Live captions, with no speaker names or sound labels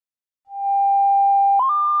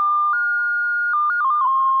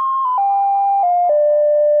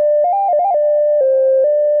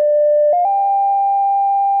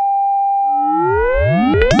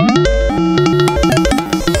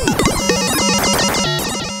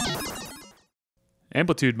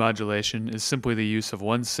Amplitude modulation is simply the use of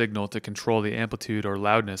one signal to control the amplitude or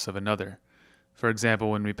loudness of another. For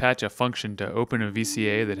example, when we patch a function to open a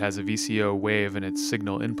VCA that has a VCO wave in its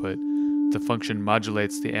signal input, the function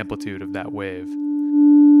modulates the amplitude of that wave.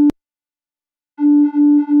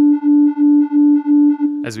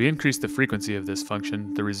 As we increase the frequency of this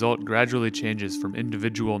function, the result gradually changes from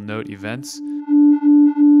individual note events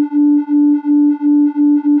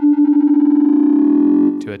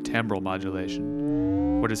to a timbral modulation.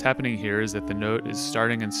 What is happening here is that the note is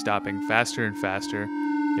starting and stopping faster and faster,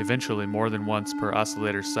 eventually more than once per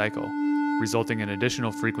oscillator cycle, resulting in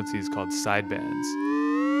additional frequencies called sidebands.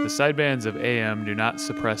 The sidebands of AM do not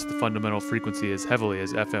suppress the fundamental frequency as heavily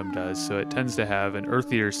as FM does, so it tends to have an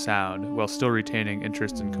earthier sound while still retaining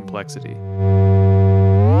interest and complexity.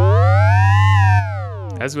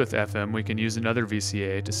 As with FM, we can use another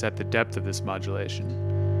VCA to set the depth of this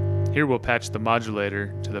modulation. Here we'll patch the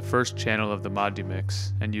modulator to the first channel of the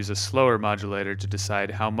modumix and use a slower modulator to decide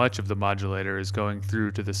how much of the modulator is going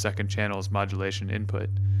through to the second channel's modulation input.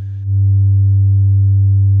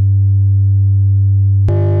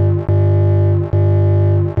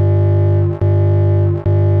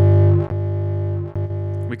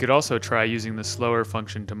 We could also try using the slower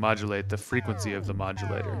function to modulate the frequency of the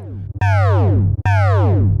modulator.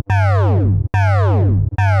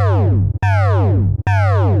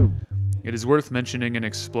 It is worth mentioning and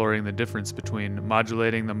exploring the difference between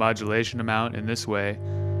modulating the modulation amount in this way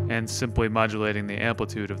and simply modulating the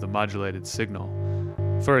amplitude of the modulated signal.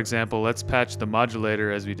 For example, let's patch the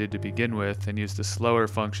modulator as we did to begin with and use the slower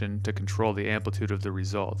function to control the amplitude of the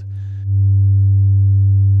result.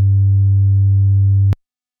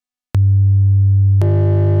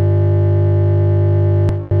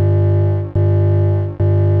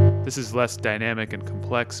 This is less dynamic and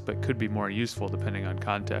complex, but could be more useful depending on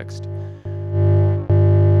context.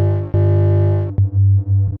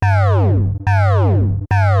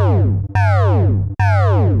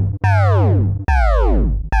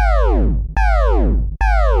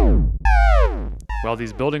 While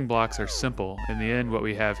these building blocks are simple, in the end what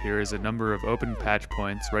we have here is a number of open patch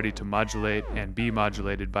points ready to modulate and be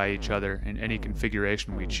modulated by each other in any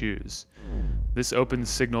configuration we choose. This open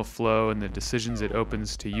signal flow and the decisions it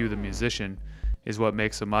opens to you, the musician, is what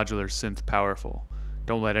makes a modular synth powerful.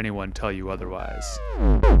 Don't let anyone tell you otherwise.